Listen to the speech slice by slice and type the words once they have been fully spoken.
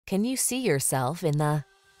Can you see yourself in the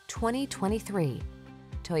 2023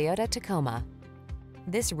 Toyota Tacoma?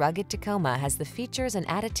 This rugged Tacoma has the features and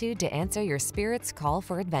attitude to answer your spirit's call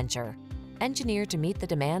for adventure. Engineered to meet the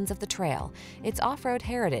demands of the trail, its off-road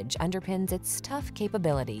heritage underpins its tough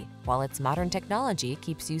capability, while its modern technology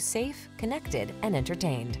keeps you safe, connected, and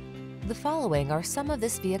entertained. The following are some of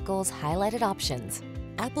this vehicle's highlighted options: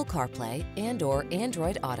 Apple CarPlay and/or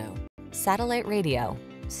Android Auto, satellite radio,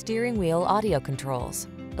 steering wheel audio controls,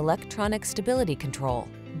 electronic stability control,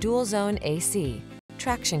 dual zone AC,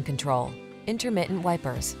 traction control, intermittent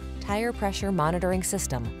wipers, tire pressure monitoring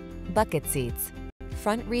system, bucket seats,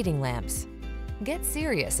 front reading lamps. Get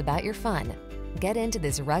serious about your fun. Get into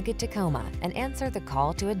this rugged Tacoma and answer the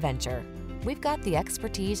call to adventure. We've got the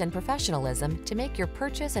expertise and professionalism to make your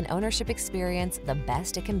purchase and ownership experience the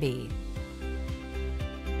best it can be.